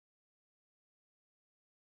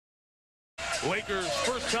Lakers'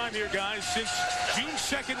 first time here, guys, since June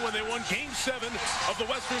 2nd when they won Game 7 of the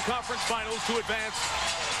Western Conference Finals to advance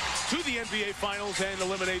to the NBA Finals and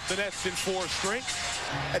eliminate the Nets in 4 straight.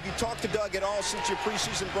 Have you talked to Doug at all since your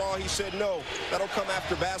preseason brawl? He said, no, that'll come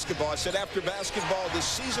after basketball. I said, after basketball this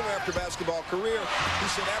season or after basketball career? He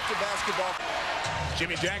said, after basketball.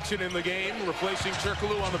 Jimmy Jackson in the game, replacing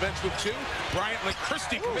Turkoglu on the bench with 2. Bryant and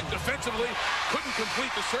Christie commit defensively, couldn't complete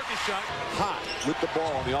the circus shot. Hot with the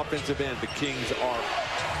ball on the offensive end. The Kings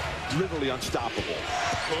are literally unstoppable.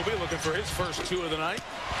 Kobe looking for his first 2 of the night.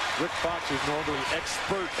 Rick Fox is normally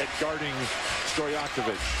expert at guarding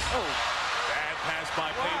Stojakovic. Oh, bad pass by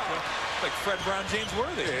Pedro. Like Fred Brown, James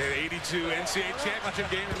Worthy. 82 NCAA championship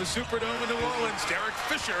game in the Superdome in New Orleans. Derek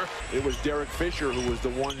Fisher. It was Derek Fisher who was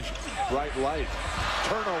the one bright light.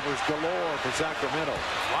 Turnovers galore for Sacramento.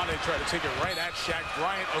 Vlade tried to take it right at Shaq.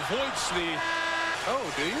 Bryant avoids the... Oh,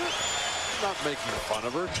 do you? Not making fun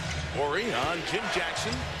of her. Ori on Jim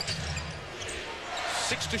Jackson.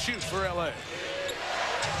 6 to shoot for LA.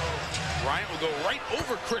 Bryant will go right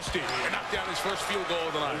over Christie and knock down his first field goal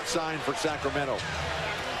of the night. Good sign for Sacramento.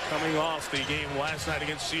 Coming off the game last night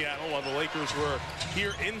against Seattle while the Lakers were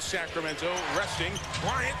here in Sacramento resting,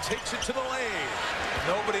 Bryant takes it to the lane.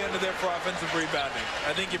 Nobody under there for offensive rebounding.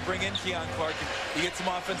 I think you bring in Keon Clark, you get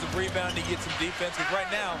some offensive rebounding, you get some defense, because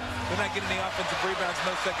right now, they're not getting any offensive rebounds,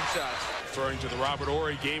 no second shots. Referring to the Robert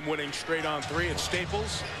Horry game-winning straight-on 3 at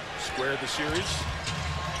Staples, squared the series.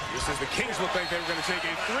 Just as the Kings look like they were going to take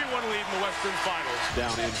a 3-1 lead in the Western Finals.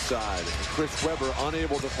 Down inside. Chris Webber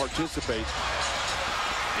unable to participate.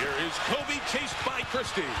 Here is Kobe chased by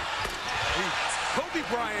Christie. Kobe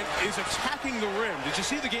Bryant is attacking the rim. Did you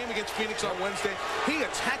see the game against Phoenix on Wednesday? He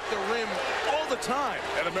attacked the rim all the time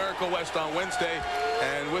at America West on Wednesday.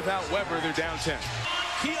 And without Webber, they're down 10.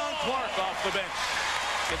 Keon Clark off the bench.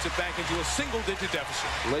 Gets it back into a single-digit deficit.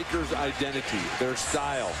 Lakers' identity, their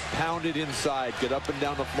style, pound it inside, get up and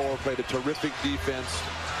down the floor, played a terrific defense.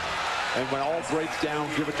 And when all breaks down,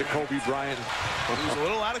 give it to Kobe Bryant. He was a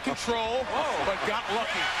little out of control, but got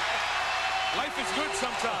lucky. Life is good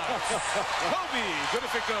sometimes. Kobe, good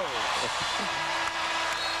if it goes.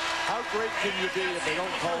 How great can you be if they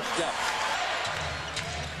don't call steps?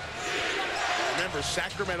 Remember,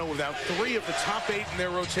 Sacramento without 3 of the top 8 in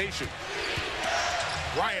their rotation.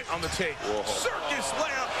 Bryant on the take. Whoa. Circus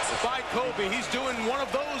layup by Kobe. He's doing one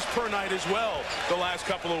of those per night as well the last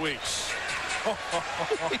couple of weeks.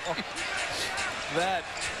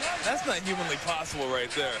 That's not humanly possible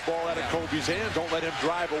right there. Ball out of Kobe's hand. Don't let him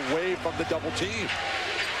drive away from the double team.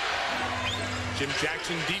 Jim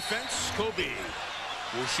Jackson defense. Kobe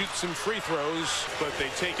will shoot some free throws, but they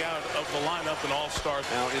take out of the lineup an all-star.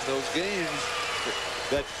 Now in those games,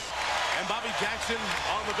 that. And Bobby Jackson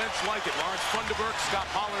on the bench like it. Lawrence Funderburk, Scott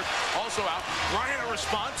Pollard also out. Bryant a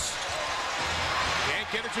response. Can't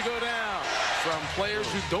get it to go down. From players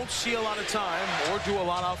who don't see a lot of time or do a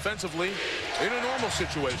lot offensively in a normal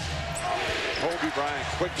situation. Kobe Bryant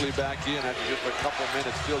quickly back in after just a couple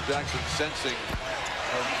minutes. Phil Jackson sensing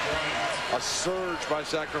a surge by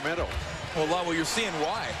Sacramento. Well, Lawler, you're seeing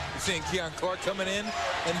why. You're seeing Keon Clark coming in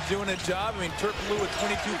and doing a job. I mean, Turkoglu with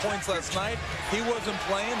 22 points last night. He wasn't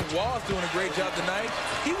playing. Wall's doing a great job tonight.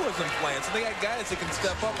 He wasn't playing. So they got guys that can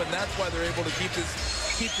step up, and that's why they're able to keep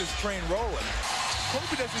this train rolling.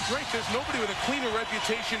 Kobe doesn't drink. There's nobody with a cleaner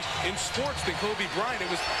reputation in sports than Kobe Bryant. It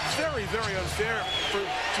was very, very unfair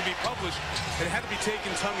to be published. It had to be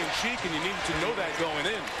taken tongue-in-cheek, and you needed to know that going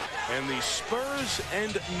in. And the Spurs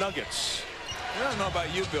and Nuggets. I don't know about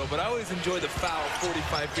you, Bill, but I always enjoy the foul 45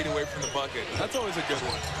 feet away from the bucket. That's always a good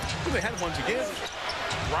one. Well, they had one to give.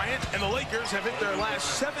 Bryant and the Lakers have hit their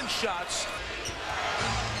last 7 shots.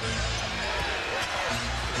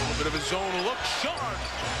 A little bit of a zone look. Sean,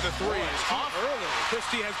 the 3 is off early.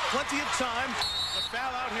 Christie has plenty of time. The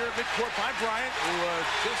foul out here at midcourt by Bryant, who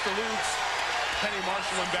just eludes Penny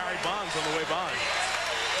Marshall and Barry Bonds on the way by.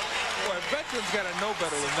 Boy, veterans got to know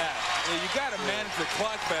better than that. You got to manage the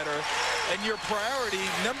clock better, and your priority,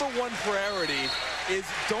 #1 priority, is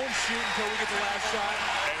don't shoot until we get the last shot.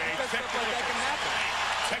 And a stuff like that can happen.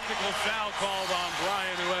 Technical foul called on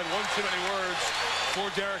Bryant, who had one too many words for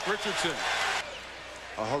Derek Richardson.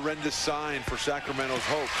 A horrendous sign for Sacramento's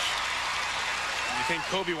hopes. You think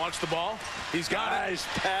Kobe wants the ball? He's got it. Nice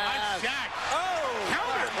pass. Jack. Oh,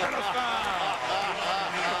 counter and a foul.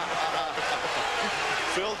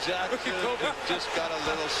 Phil Jackson just got a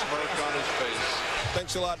little smirk on his face.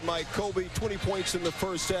 Thanks a lot, Mike. Kobe, 20 points in the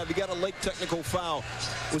first half. He got a late technical foul.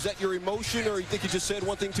 Was that your emotion, or you think you just said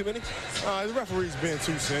one thing too many? The referee's being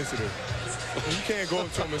too sensitive. You can't go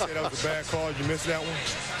up to him and say that was a bad call. You missed that one.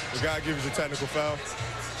 The guy gives you a technical foul.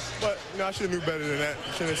 But, you know, I should have knew better than that.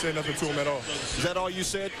 Shouldn't have said nothing to him at all. Is that all you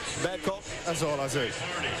said, bad call? That's all I said.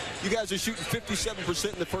 You guys are shooting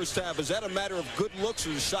 57% in the first half. Is that a matter of good looks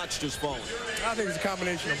or the shots just falling? I think it's a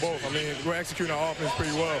combination of both. I mean, we're executing our offense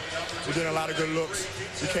pretty well. We're doing a lot of good looks.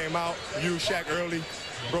 We came out, used Shaq early,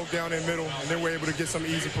 broke down in middle, and then we're able to get some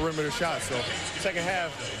easy perimeter shots. So second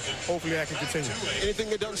half, hopefully that can continue.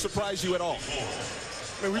 Anything that doesn't surprise you at all?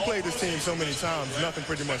 I mean, we played this team so many times, nothing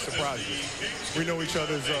pretty much surprises us. We know each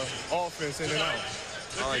other's offense in and out.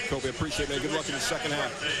 All right, Kobe, appreciate it, man. Good luck in the second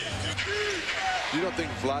half. You don't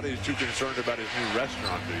think Vlade is too concerned about his new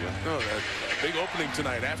restaurant, do you? No, that big opening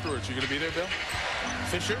tonight afterwards. You going to be there, Bill?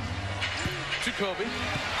 Fisher to Kobe.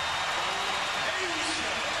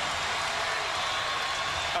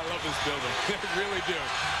 I love this building. I really do.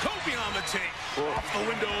 Kobe on the take. Off the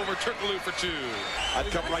window over Turkoglu for two. I'd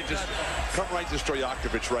come right to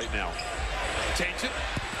Stojakovic right now. Takes it.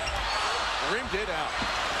 Rimmed it out.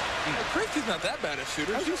 Christie's not that bad a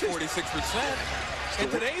shooter. He's 46%. In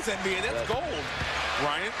today's NBA, that's gold.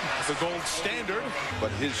 Bryant, the gold standard. But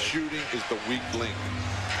his shooting is the weak link.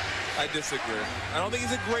 I disagree. I don't think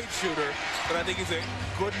he's a great shooter, but I think he's a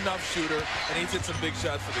good enough shooter, and he's hit some big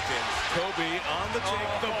shots for the Kings. Kobe on the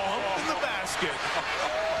take, the bump in the basket.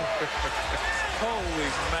 Holy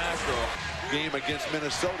mackerel. Game against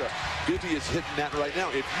Minnesota. Bibby is hitting that right now.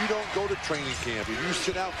 If you don't go to training camp, if you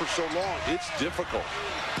sit out for so long, it's difficult.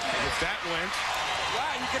 If that went.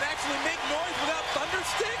 Wow, you can actually make noise without thunder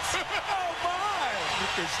sticks? Oh, my.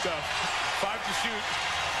 Good stuff. 5 to shoot.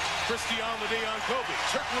 Christie on the day on Kobe.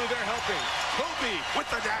 Turkoglu there helping. Kobe with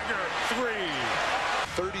the dagger. 3.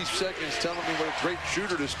 30 seconds telling me what a great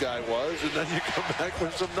shooter this guy was, and then you come back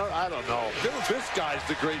with some, I don't know. This guy's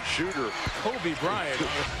the great shooter. Kobe Bryant.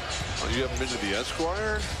 Oh, you haven't been to the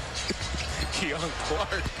Esquire? Keon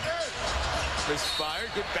Clark.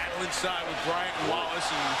 Misfired. Good battle inside with Bryant, Wallace,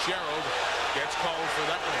 and Gerald. Gets called for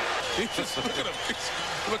that one. He's just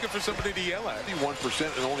looking for somebody to yell at.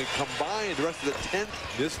 51% and only combined the rest of the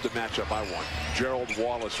 10th. This is the matchup I want. Gerald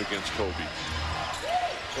Wallace against Kobe.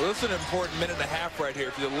 Well, this is an important minute and a half right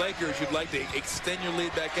here. For the Lakers, you'd like to extend your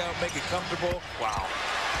lead back out, make it comfortable. Wow.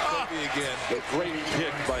 Kobe again. A great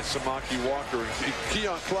pick by Samaki Walker. And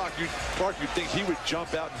Keon Clark, you'd think he would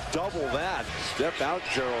jump out and double that. Step out,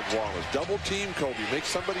 Gerald Wallace. Double team Kobe. Make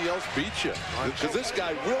somebody else beat you. Because this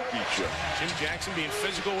guy will beat you. Jim Jackson being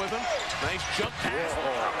physical with him. Nice jump pass.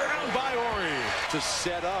 Around by Ori. To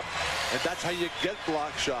set up. And that's how you get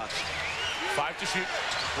block shots. 5 to shoot.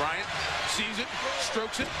 Bryant sees it,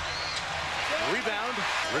 strokes it. Rebound.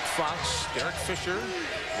 Rick Fox, Derek Fisher,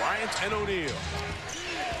 Bryant, and O'Neal.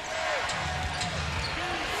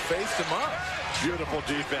 Faced him up. Beautiful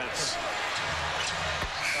defense.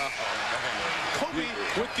 Kobe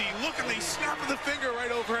with the look and the snap of the finger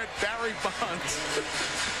right over at Barry Bonds.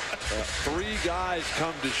 3 guys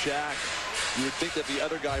come to Shaq. You would think that the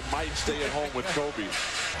other guy might stay at home with Kobe.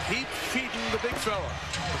 Heat feeding the big fella.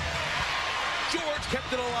 George kept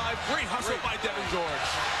it alive. Great hustle by Devin George.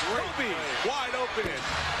 Kobe wide open.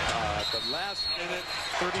 At the last minute.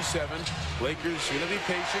 37. Lakers going to be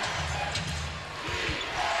patient.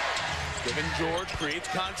 Devin George creates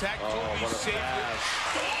contact. Kobe what a saves pass.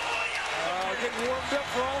 Getting warmed up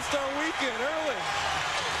for All-Star Weekend early.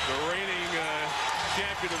 The reigning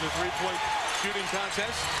champion of the three-point shooting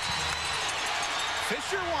contest.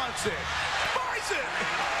 Fisher wants it. Buys it.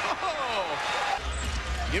 Oh!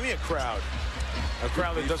 Give me a crowd. A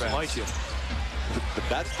crowd that doesn't like you. But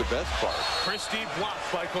that's the best part. Christie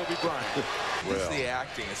blocked by Kobe Bryant. Just the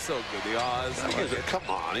acting is so good. The Oz. Come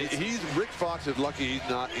on. Rick Fox is lucky he's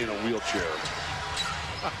not in a wheelchair.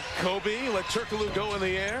 Kobe let Turkoglu go in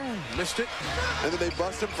the air. Missed it. And then they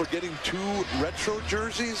bust him for getting 2 retro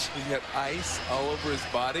jerseys. He got ice all over his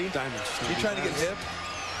body. Diamonds. You trying to get hip?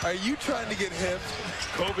 Are you trying to get hip?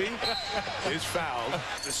 Kobe is fouled.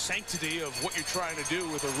 The sanctity of what you're trying to do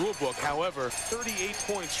with a rule book. However, 38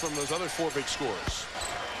 points from those other 4 big scores.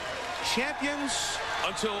 Champions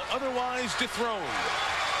until otherwise dethroned.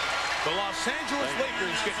 The Los Angeles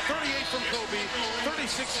Lakers get 38 from Kobe,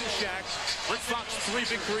 36 from Shaq. Rick Fox 3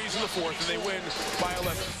 big threes in the 4th, and they win by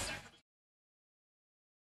 11.